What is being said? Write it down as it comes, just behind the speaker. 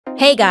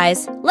Hey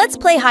guys, let's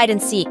play hide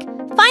and seek.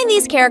 Find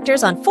these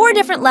characters on 4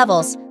 different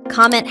levels.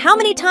 Comment how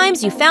many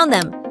times you found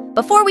them.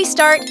 Before we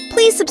start,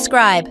 please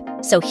subscribe.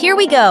 So here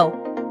we go.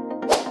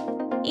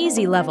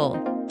 Easy level.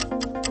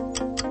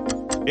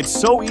 It's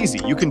so easy,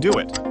 you can do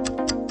it.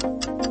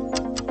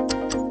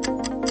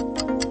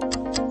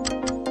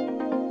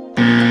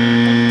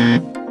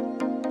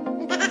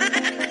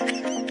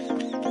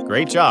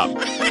 Great job.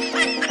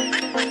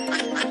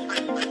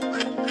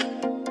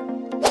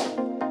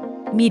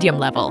 Medium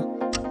level.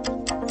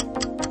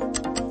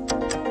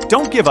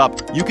 Don't give up,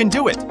 you can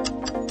do it.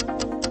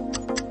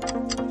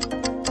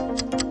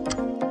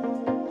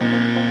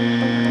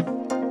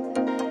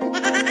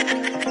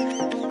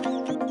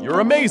 You're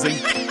amazing.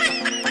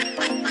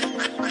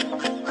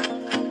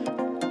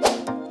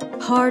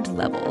 Hard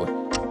level.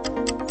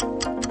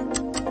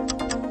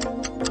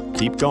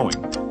 Keep going.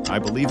 I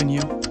believe in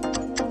you.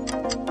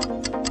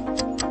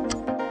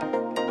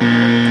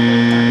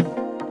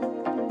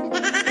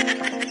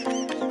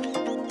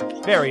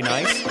 Very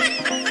nice.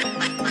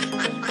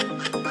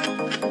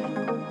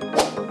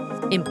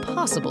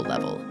 Impossible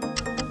level.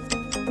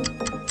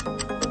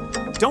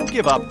 Don't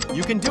give up,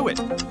 you can do it.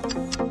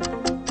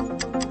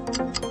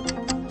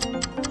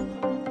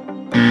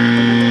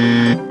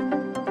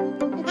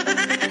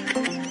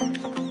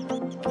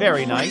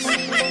 Very nice.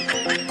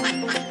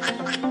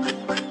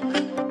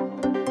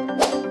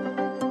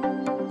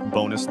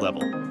 Bonus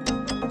level.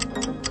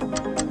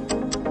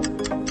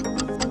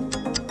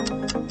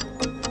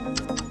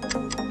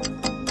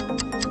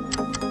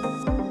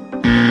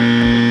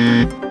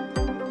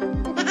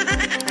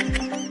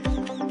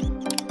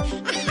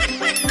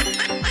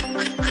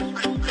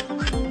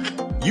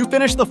 You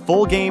finished the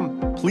full game.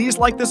 Please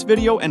like this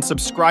video and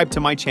subscribe to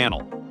my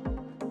channel.